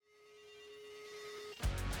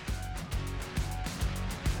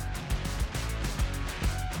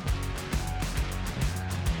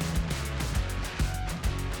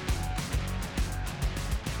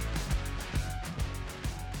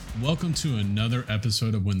Welcome to another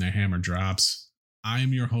episode of When the Hammer Drops. I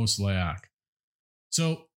am your host, Layak.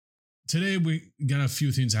 So today we got a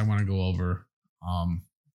few things I want to go over.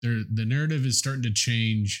 The narrative is starting to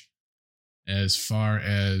change as far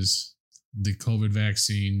as the COVID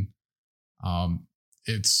vaccine.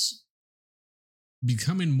 It's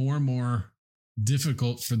becoming more and more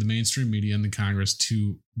difficult for the mainstream media and the Congress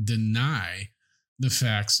to deny the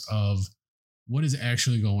facts of what is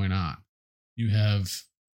actually going on. You have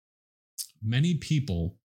many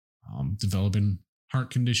people developing heart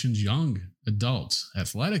conditions, young adults,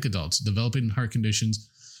 athletic adults developing heart conditions.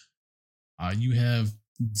 You have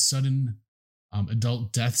sudden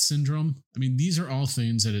adult death syndrome. I mean, these are all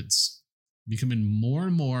things that it's becoming more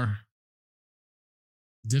and more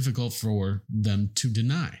difficult for them to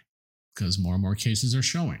deny because more and more cases are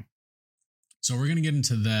showing. So we're going to get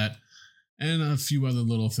into that and a few other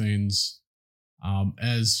little things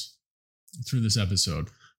as through this episode.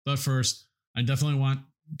 But first, I definitely want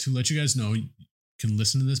to let you guys know you can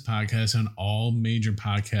listen to this podcast on all major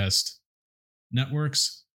podcast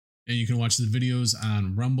networks, and you can watch the videos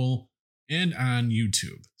on Rumble and on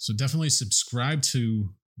YouTube. So definitely subscribe to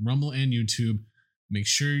Rumble and YouTube. Make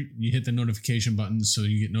sure you hit the notification button so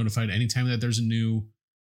you get notified anytime that there's a new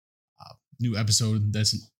episode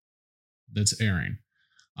that's airing.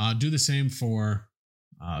 Do the same for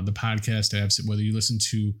the podcast apps, whether you listen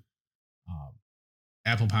to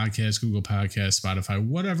Apple Podcasts, Google Podcasts, Spotify,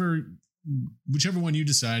 whichever one you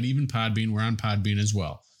decide, even Podbean. We're on Podbean as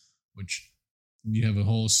well, which you have a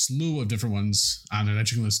whole slew of different ones on it that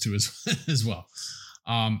you can listen to as well.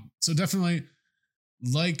 So definitely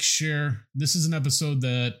like, share. This is an episode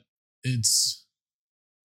that it's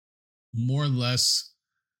more or less,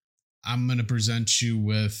 I'm going to present you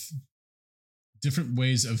with different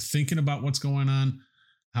ways of thinking about what's going on,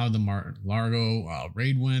 how the Mar-a-Lago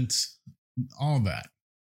raid went, all that.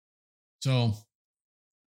 So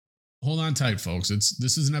hold on tight, folks.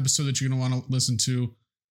 This is an episode that you're going to want to listen to,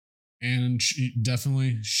 and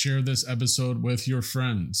definitely share this episode with your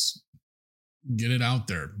friends. Get it out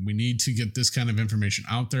there. We need to get this kind of information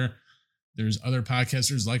out there. There's other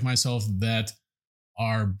podcasters like myself that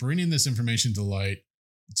are bringing this information to light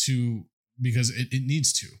because it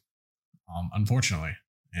needs to, unfortunately.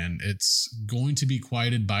 And it's going to be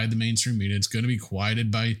quieted by the mainstream media. It's going to be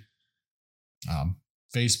quieted by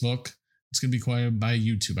Facebook. It's going to be quieted by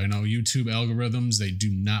YouTube. I know YouTube algorithms, they do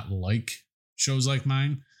not like shows like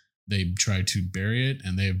mine. They try to bury it,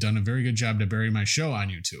 and they have done a very good job to bury my show on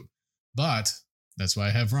YouTube. But that's why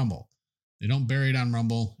I have Rumble. They don't bury it on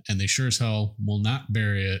Rumble, and they sure as hell will not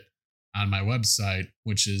bury it on my website,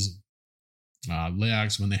 which is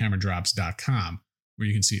layakswhenthehammerdrops.com, where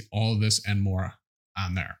you can see all of this and more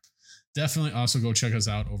on there. Definitely also go check us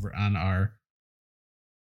out over on our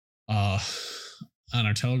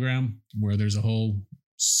Telegram, where there's a whole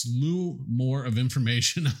slew more of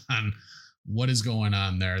information on what is going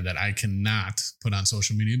on there that I cannot put on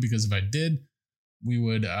social media, because if I did, we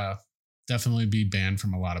would definitely be banned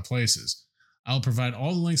from a lot of places. I'll provide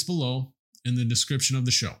all the links below in the description of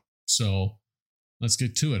the show. So let's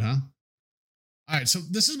get to it, huh? All right, so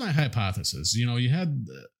this is my hypothesis. You know, you had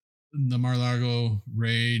the Mar-a-Lago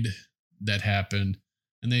raid that happened,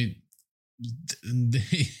 and they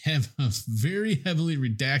have a very heavily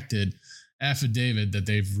redacted affidavit that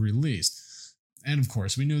they've released. And of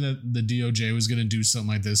course, we knew that the DOJ was going to do something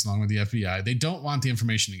like this along with the FBI. They don't want the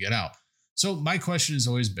information to get out. So my question has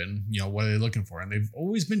always been, what are they looking for? And they've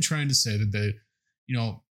always been trying to say that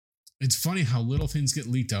it's funny how little things get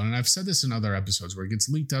leaked out. And I've said this in other episodes where it gets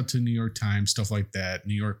leaked out to New York Times, stuff like that,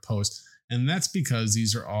 New York Post. And that's because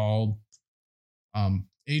these are all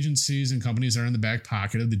agencies and companies that are in the back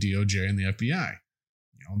pocket of the DOJ and the FBI.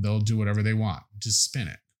 They'll do whatever they want, just spin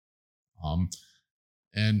it.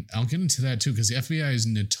 And I'll get into that too, because the FBI is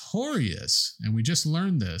notorious, and we just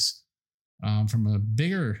learned this from a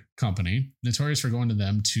bigger company, notorious for going to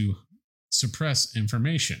them to suppress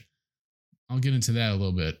information. I'll get into that a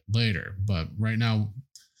little bit later, but right now,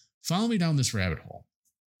 follow me down this rabbit hole.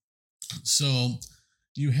 So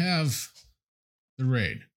you have the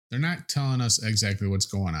raid. They're not telling us exactly what's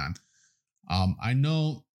going on. I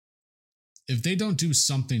know if they don't do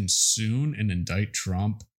something soon and indict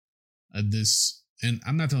Trump, and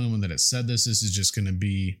I'm not the only one that has said this. This is just going to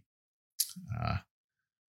be,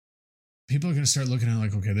 people are going to start looking at it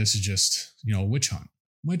like, okay, this is just, a witch hunt,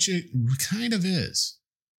 which it kind of is.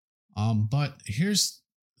 But here's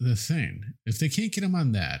the thing. If they can't get him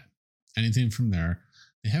on that, anything from there,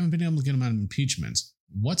 they haven't been able to get him on impeachments.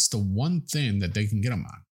 What's the one thing that they can get him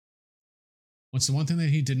on? What's the one thing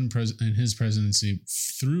that he did in his presidency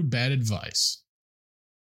through bad advice?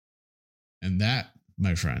 And that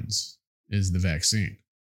my friends, is the vaccine.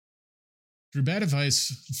 Through bad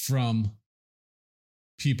advice from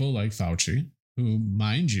people like Fauci, who,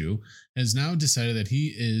 mind you, has now decided that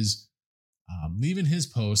he is leaving his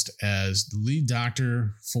post as the lead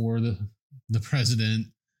doctor for the president,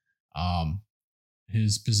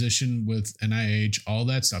 his position with NIH, all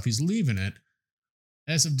that stuff. He's leaving it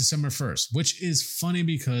as of December 1st, which is funny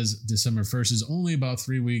because December 1st is only about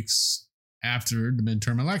 3 weeks after the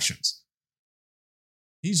midterm elections.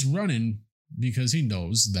 He's running because he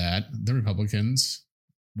knows that the Republicans,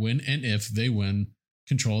 when and if they win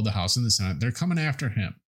control of the House and the Senate, they're coming after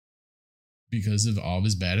him because of all of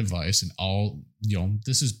his bad advice and all,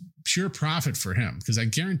 this is pure profit for him. Because I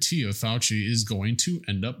guarantee you, Fauci is going to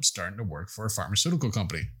end up starting to work for a pharmaceutical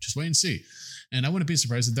company. Just wait and see. And I wouldn't be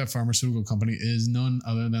surprised if that pharmaceutical company is none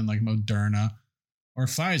other than like Moderna or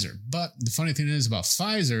Pfizer. But the funny thing is about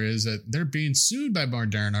Pfizer is that they're being sued by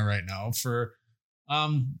Moderna right now for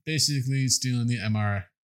basically stealing the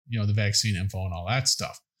the vaccine info and all that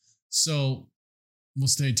stuff. So we'll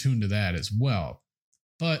stay tuned to that as well.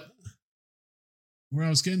 But where I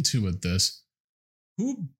was getting to with this,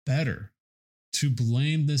 who better to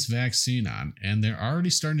blame this vaccine on, and they're already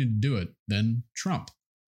starting to do it, than Trump?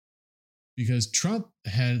 Because Trump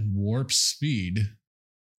had warp speed.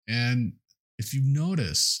 And if you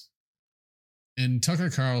notice, and Tucker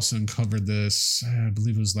Carlson covered this, I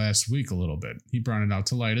believe it was last week a little bit. He brought it out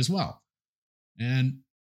to light as well. And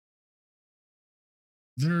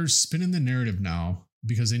they're spinning the narrative now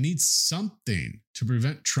because they need something to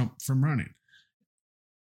prevent Trump from running.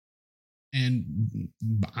 And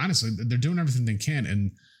honestly, they're doing everything they can.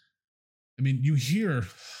 And I mean, you hear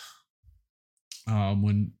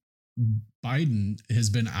when Biden has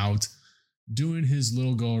been out doing his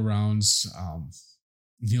little go-arounds,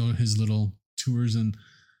 his little tours and,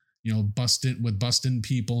 busting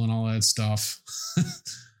people and all that stuff,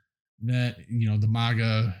 that, the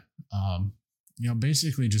MAGA,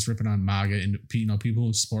 basically just ripping on MAGA and, people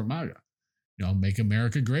who support MAGA, make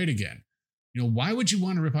America great again. Why would you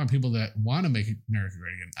want to rip on people that want to make America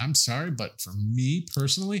great again? I'm sorry, but for me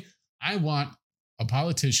personally, I want a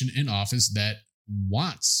politician in office that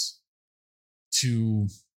wants to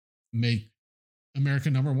make America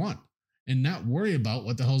number one and not worry about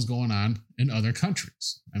what the hell's going on in other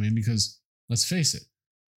countries. I mean, because let's face it,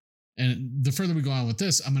 and the further we go on with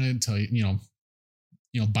this, I'm going to tell you,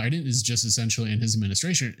 Biden is just essentially, in his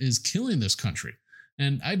administration, is killing this country.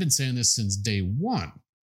 And I've been saying this since day one.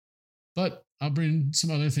 But I'll bring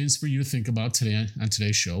some other things for you to think about today on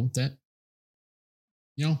today's show that,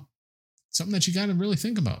 something that you got to really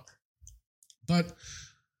think about. But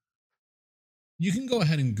you can go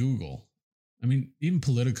ahead and Google. I mean, even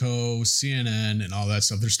Politico, CNN, and all that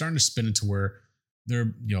stuff, they're starting to spin it to where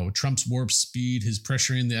they're, Trump's warp speed, his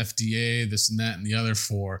pressuring the FDA, this and that and the other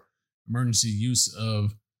for emergency use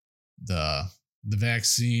of the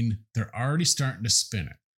vaccine. They're already starting to spin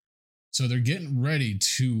it. So they're getting ready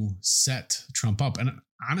to set Trump up. And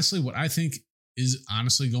honestly, what I think is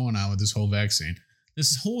honestly going on with this whole vaccine,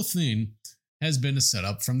 this whole thing has been a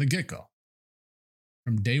setup from the get-go.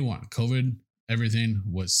 From day one, COVID, everything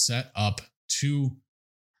was set up to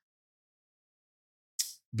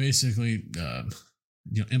basically,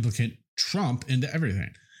 implicate Trump into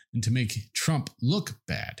everything and to make Trump look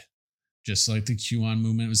bad. Just like the QAnon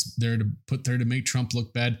movement was there to make Trump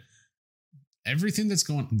look bad. Everything that's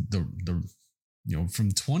going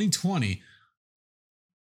from 2020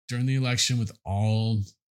 during the election with all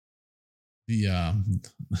the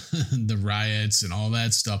the riots and all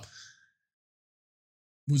that stuff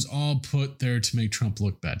was all put there to make Trump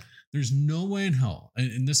look bad. There's no way in hell,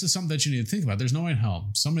 and this is something that you need to think about. There's no way in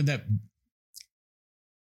hell somebody that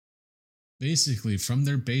basically from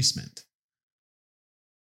their basement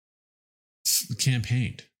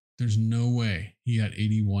campaigned. There's no way he got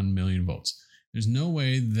 81 million votes. There's no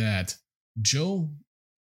way that Joe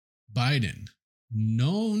Biden,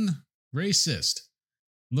 known racist,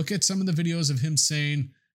 look at some of the videos of him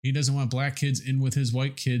saying he doesn't want black kids in with his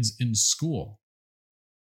white kids in school.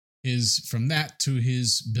 From that to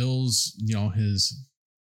his bills, his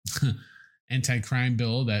anti-crime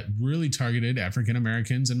bill that really targeted African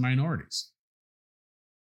Americans and minorities.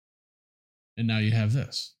 And now you have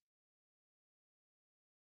this.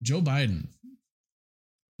 Joe Biden,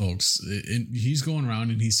 folks, he's going around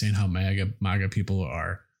and he's saying how MAGA people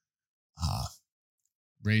are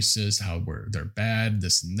racist, how they're bad,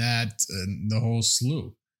 this and that, and the whole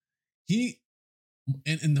slew.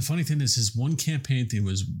 And the funny thing is, his one campaign thing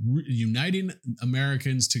was uniting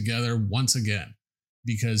Americans together once again,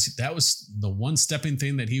 because that was the one stepping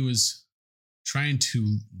thing that he was trying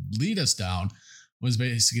to lead us down, was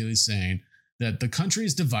basically saying that the country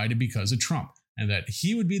is divided because of Trump and that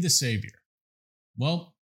he would be the savior.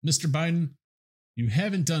 Well, Mr. Biden, you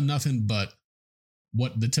haven't done nothing but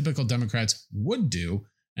what the typical Democrats would do,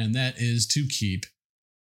 and that is to keep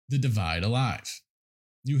the divide alive.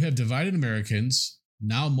 You have divided Americans,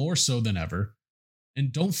 now more so than ever.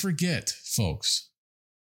 And don't forget, folks,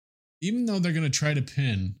 even though they're going to try to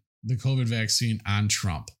pin the COVID vaccine on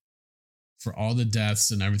Trump for all the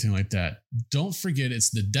deaths and everything like that, don't forget it's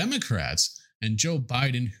the Democrats and Joe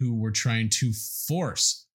Biden who were trying to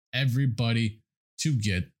force everybody to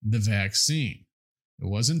get the vaccine. It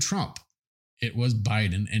wasn't Trump. It was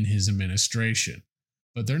Biden and his administration.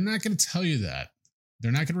 But they're not going to tell you that.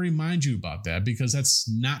 They're not going to remind you about that because that's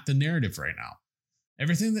not the narrative right now.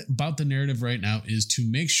 Everything about the narrative right now is to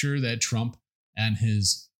make sure that Trump and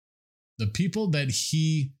the people that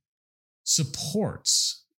he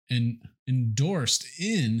supports and endorsed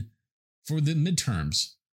in for the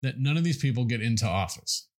midterms, that none of these people get into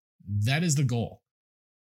office. That is the goal.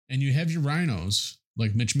 And you have your rhinos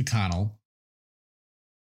like Mitch McConnell,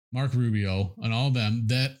 Mark Rubio, and all of them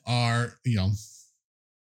that are,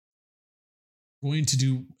 going to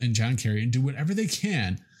do, and John Kerry, and do whatever they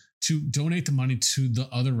can to donate the money to the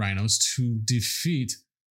other rhinos to defeat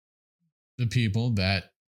the people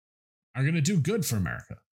that are going to do good for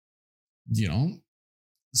America.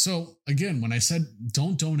 So again, when I said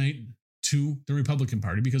don't donate to the Republican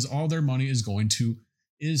Party because all their money is going to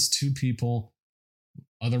people,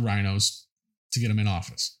 other rhinos, to get them in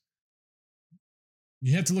office.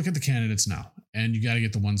 You have to look at the candidates now, and you got to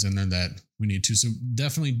get the ones in there that we need to. So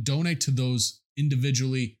definitely donate to those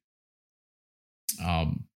individually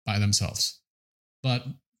by themselves. But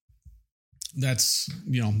that's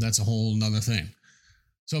a whole nother thing.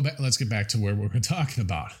 So let's get back to where we were talking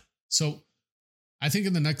about. So I think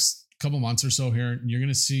in the next couple months or so here, you're going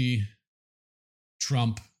to see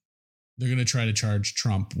Trump. They're going to try to charge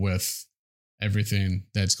Trump with everything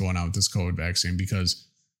that's going on with this COVID vaccine because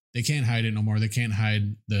they can't hide it no more. They can't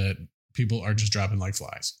hide that people are just dropping like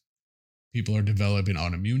flies. People are developing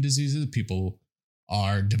autoimmune diseases. People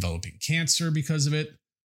are developing cancer because of it.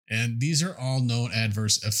 And these are all known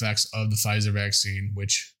adverse effects of the Pfizer vaccine,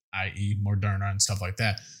 which, i.e. Moderna and stuff like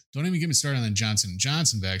that. Don't even get me started on the Johnson &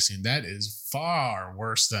 Johnson vaccine. That is far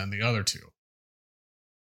worse than the other two.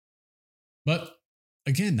 But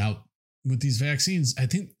again, now with these vaccines, I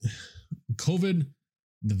think COVID,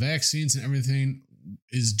 the vaccines and everything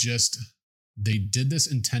is just, they did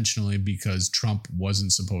this intentionally because Trump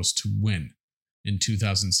wasn't supposed to win in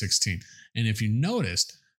 2016. And if you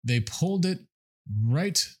noticed, they pulled it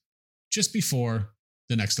right just before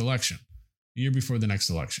the next election, the year before the next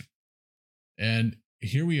election. And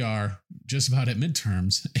here we are just about at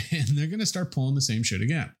midterms, and they're going to start pulling the same shit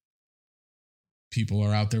again. People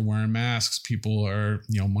are out there wearing masks. People are,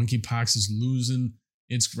 monkeypox is losing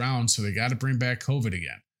its ground. So they got to bring back COVID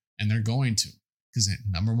again. And they're going to, because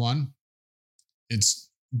number one, it's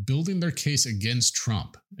building their case against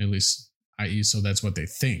Trump, at least, i.e. so that's what they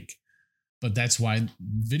think. But that's why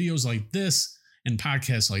videos like this and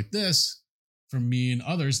podcasts like this from me and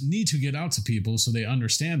others need to get out to people so they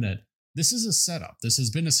understand that this is a setup. This has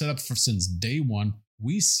been a setup since day one.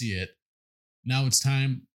 We see it. Now it's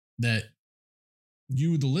time that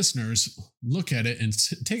you, the listeners, look at it and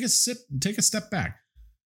take a step back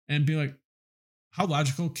and be like, how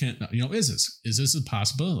logical is this? Is this a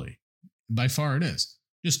possibility? By far it is.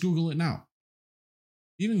 Just Google it now.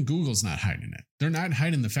 Even Google's not hiding it. They're not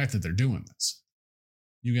hiding the fact that they're doing this.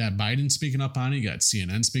 You got Biden speaking up on it. You got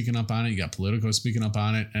CNN speaking up on it. You got Politico speaking up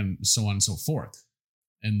on it, and so on and so forth.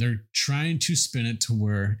 And they're trying to spin it to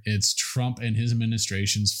where it's Trump and his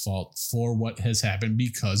administration's fault for what has happened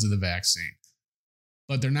because of the vaccine.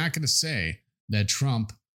 But they're not going to say that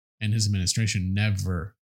Trump and his administration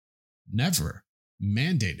never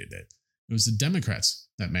mandated it. It was the Democrats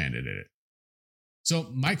that mandated it.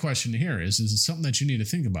 So my question here is it something that you need to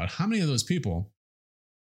think about? How many of those people,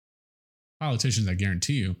 politicians, I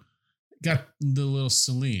guarantee you, got the little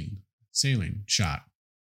saline shot,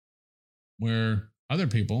 where other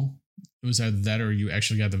people, it was either that or you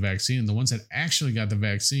actually got the vaccine. And the ones that actually got the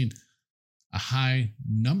vaccine, a high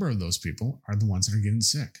number of those people are the ones that are getting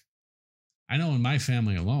sick. I know in my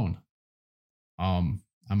family alone, on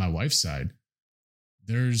my wife's side,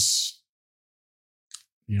 there's,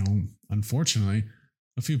 unfortunately,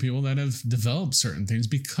 a few people that have developed certain things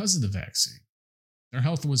because of the vaccine. Their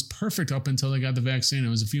health was perfect up until they got the vaccine. It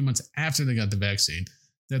was a few months after they got the vaccine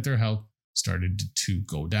that their health started to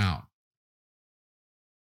go down.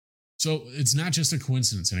 So it's not just a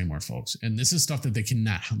coincidence anymore, folks. And this is stuff that they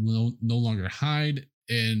cannot no longer hide,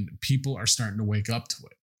 and people are starting to wake up to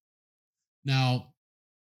it. Now,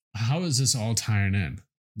 how is this all tying in?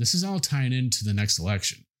 This is all tying into the next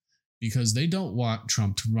election because they don't want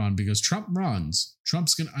Trump to run because Trump runs.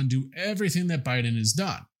 Trump's going to undo everything that Biden has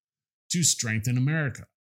done to strengthen America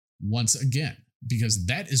once again, because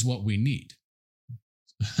that is what we need.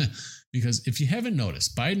 Because if you haven't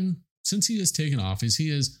noticed, Biden, since he has taken office, he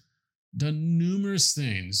has done numerous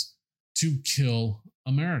things to kill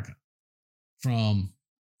America, from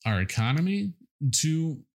our economy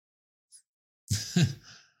to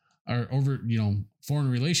our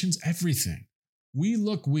foreign relations, everything. We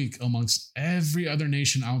look weak amongst every other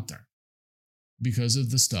nation out there because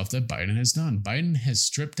of the stuff that Biden has done. Biden has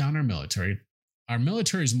stripped down our military. Our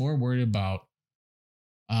military is more worried about,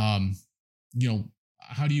 how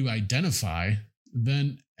do you identify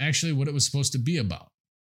than actually what it was supposed to be about.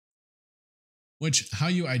 Which, how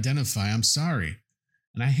you identify, I'm sorry,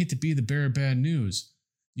 and I hate to be the bearer of bad news,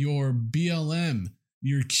 your BLM,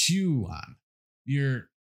 your QAnon, your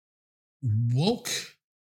woke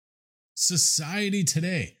society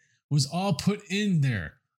today was all put in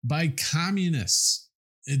there by communists.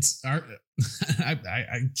 It's our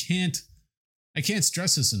I can't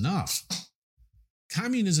stress this enough.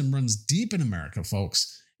 Communism runs deep in America,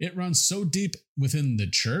 folks. It runs so deep within the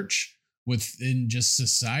church, within just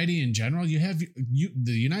society in general. The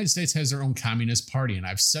United States has their own Communist Party, and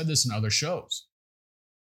I've said this in other shows.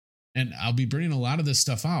 And I'll be bringing a lot of this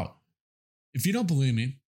stuff out. If you don't believe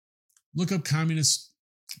me, look up Communist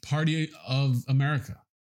Party of America.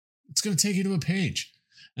 It's going to take you to a page.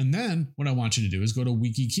 And then what I want you to do is go to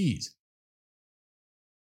WikiKeys.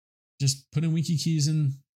 Just put in WikiKeys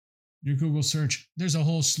in your Google search. There's a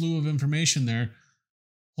whole slew of information there.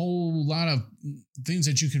 Whole lot of things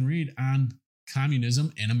that you can read on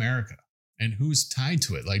communism in America and who's tied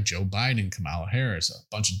to it, like Joe Biden, Kamala Harris, a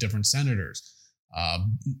bunch of different senators.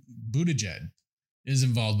 Buttigieg is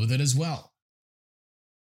involved with it as well.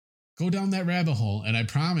 Go down that rabbit hole, and I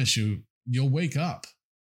promise you'll wake up.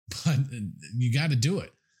 But you got to do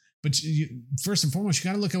it. But first and foremost, you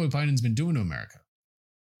got to look at what Biden's been doing to America.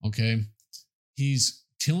 Okay? He's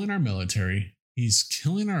killing our military. He's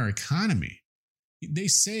killing our economy. They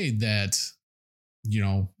say that,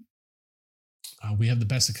 we have the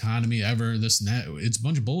best economy ever, this and that. It's a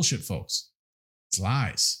bunch of bullshit, folks. It's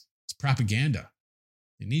lies. It's propaganda.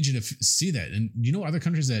 They need you to see that. And other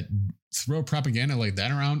countries that throw propaganda like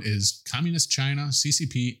that around is Communist China,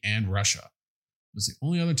 CCP, and Russia. It's the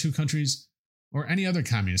only other two countries or any other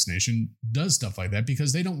communist nation does stuff like that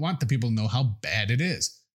because they don't want the people to know how bad it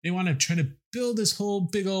is. They want to try to build this whole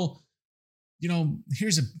big old,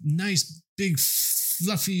 here's a nice, big,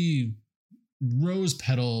 fluffy rose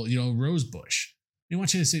petal, rose bush. They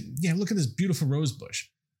want you to say, yeah, look at this beautiful rose bush.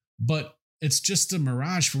 But it's just a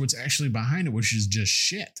mirage for what's actually behind it, which is just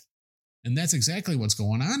shit. And that's exactly what's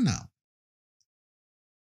going on now.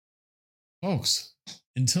 Folks,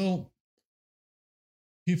 until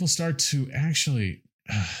people start to actually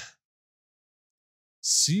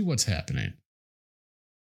see what's happening,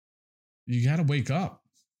 you got to wake up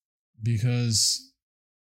because,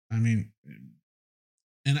 and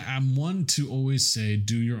I'm one to always say,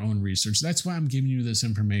 do your own research. That's why I'm giving you this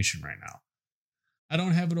information right now. I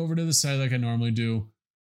don't have it over to the side like I normally do,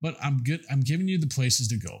 but I'm giving you the places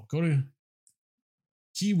to go. Go to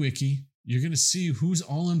KeyWiki. You're going to see who's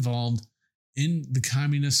all involved in the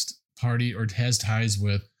Communist Party or has ties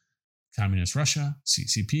with Communist Russia,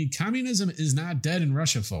 CCP. Communism is not dead in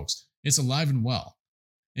Russia, folks. It's alive and well.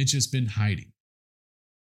 It's just been hiding.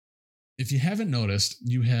 If you haven't noticed,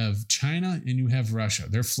 you have China and you have Russia.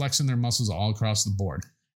 They're flexing their muscles all across the board.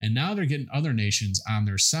 And now they're getting other nations on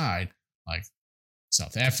their side, like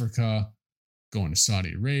South Africa, going to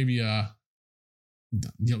Saudi Arabia,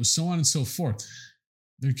 so on and so forth.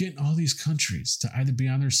 They're getting all these countries to either be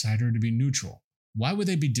on their side or to be neutral. Why would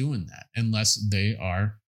they be doing that unless they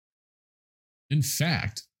are, in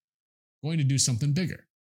fact, going to do something bigger?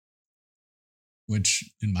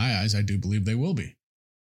 Which, in my eyes, I do believe they will be.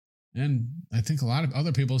 And I think a lot of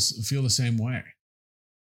other people feel the same way.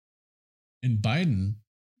 And Biden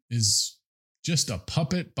is just a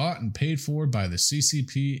puppet bought and paid for by the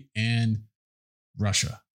CCP and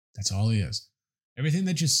Russia. That's all he is. Everything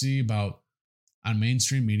that you see on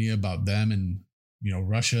mainstream media about them and,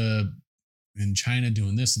 Russia and China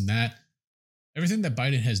doing this and that, everything that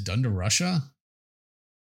Biden has done to Russia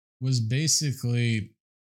was basically,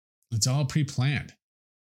 it's all pre-planned.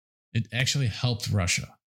 It actually helped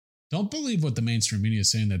Russia. Don't believe what the mainstream media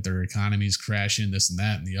is saying that their economy is crashing, this and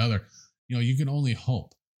that and the other. You can only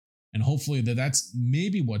hope. And hopefully that's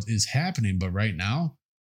maybe what is happening. But right now,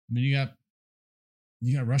 you got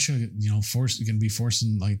Russia, going to be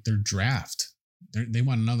forcing like their draft. They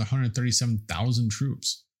want another 137,000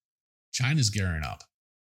 troops. China's gearing up.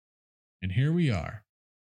 And here we are,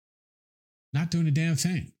 not doing a damn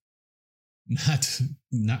thing.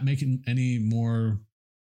 Not making any more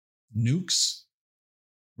nukes.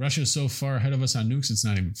 Russia's so far ahead of us on nukes, it's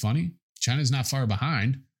not even funny. China's not far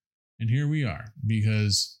behind. And here we are,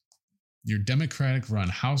 because your Democratic run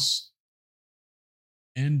House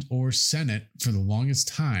and or Senate for the longest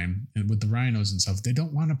time, and with the rhinos and stuff, they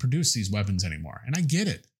don't want to produce these weapons anymore. And I get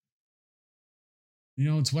it. You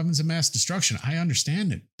know, it's weapons of mass destruction. I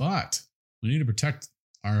understand it, but we need to protect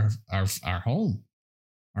our home,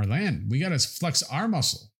 our land. We got to flex our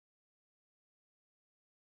muscle.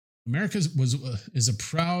 America is a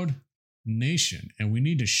proud nation, and we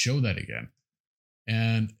need to show that again.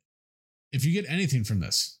 And if you get anything from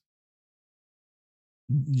this,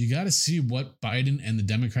 you got to see what Biden and the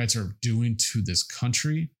Democrats are doing to this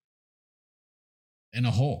country in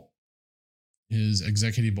a whole. His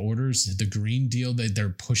executive orders, the Green Deal that they're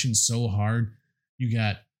pushing so hard. You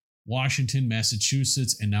got Washington,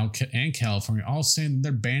 Massachusetts, and now California all saying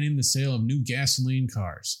they're banning the sale of new gasoline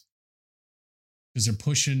cars because they're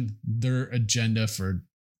pushing their agenda for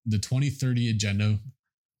the 2030 agenda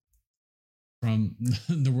from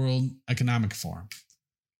the World Economic Forum.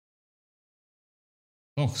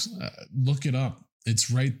 Folks, look it up.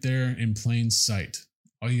 It's right there in plain sight.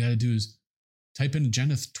 All you got to do is type in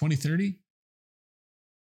Agenda 2030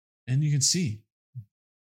 and you can see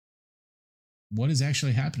what is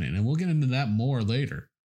actually happening. And we'll get into that more later,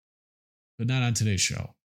 but not on today's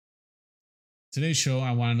show. Today's show,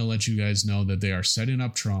 I wanted to let you guys know that they are setting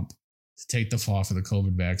up Trump to take the fall for the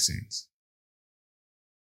COVID vaccines.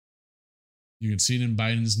 You can see it in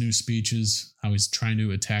Biden's new speeches, how he's trying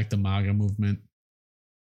to attack the MAGA movement.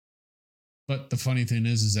 But the funny thing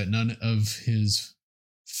is that none of his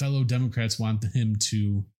fellow Democrats want him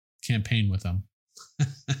to campaign with them.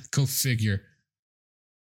 Go figure.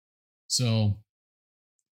 So,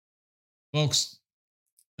 folks,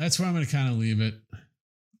 that's where I'm going to kind of leave it.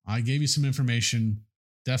 I gave you some information.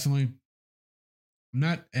 Definitely, I'm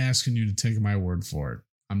not asking you to take my word for it.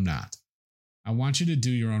 I'm not. I want you to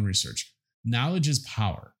do your own research. Knowledge is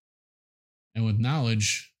power. And with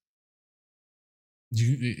knowledge,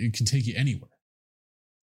 it can take you anywhere.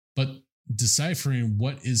 But deciphering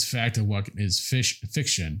what is fact and what is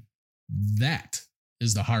fiction, that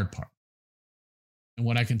is the hard part. And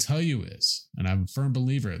what I can tell you is, and I'm a firm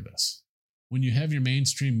believer of this, when you have your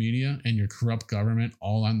mainstream media and your corrupt government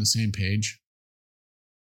all on the same page,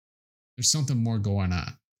 there's something more going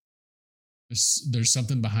on. There's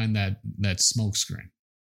something behind that smoke screen.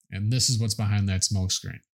 And this is what's behind that smoke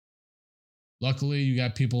screen. Luckily, you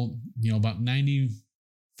got people, about 95%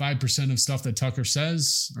 of stuff that Tucker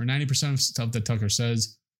says, or 90% of stuff that Tucker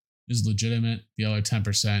says is legitimate. The other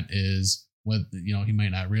 10% is what, he might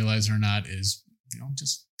not realize or not is,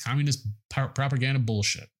 just communist propaganda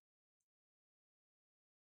bullshit.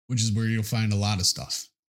 Which is where you'll find a lot of stuff.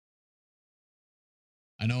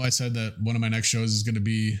 I know I said that one of my next shows is going to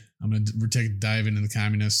be, I'm going to take a dive into the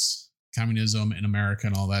communism in America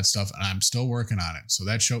and all that stuff. And I'm still working on it. So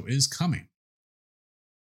that show is coming.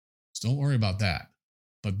 So don't worry about that.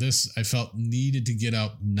 But this, I felt, needed to get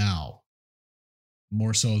out now.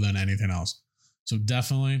 More so than anything else. So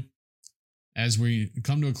definitely, as we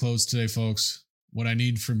come to a close today, folks, what I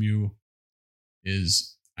need from you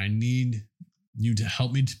is I need you to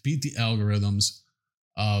help me to beat the algorithms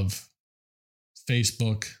of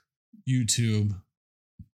Facebook, YouTube,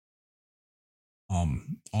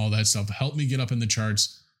 all that stuff. Help me get up in the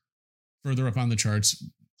charts, further up on the charts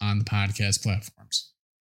on the podcast platforms.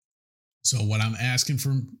 So what I'm asking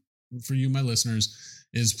for you, my listeners,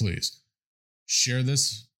 is please share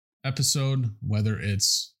this episode, whether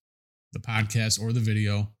it's the podcast or the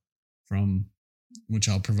video, from which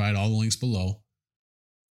I'll provide all the links below.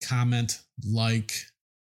 Comment, like,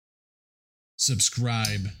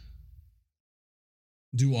 subscribe,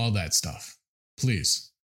 do all that stuff.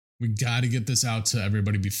 Please. We got to get this out to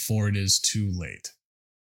everybody before it is too late.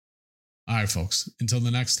 All right, folks. Until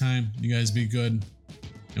the next time, you guys be good,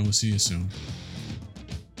 and we'll see you soon.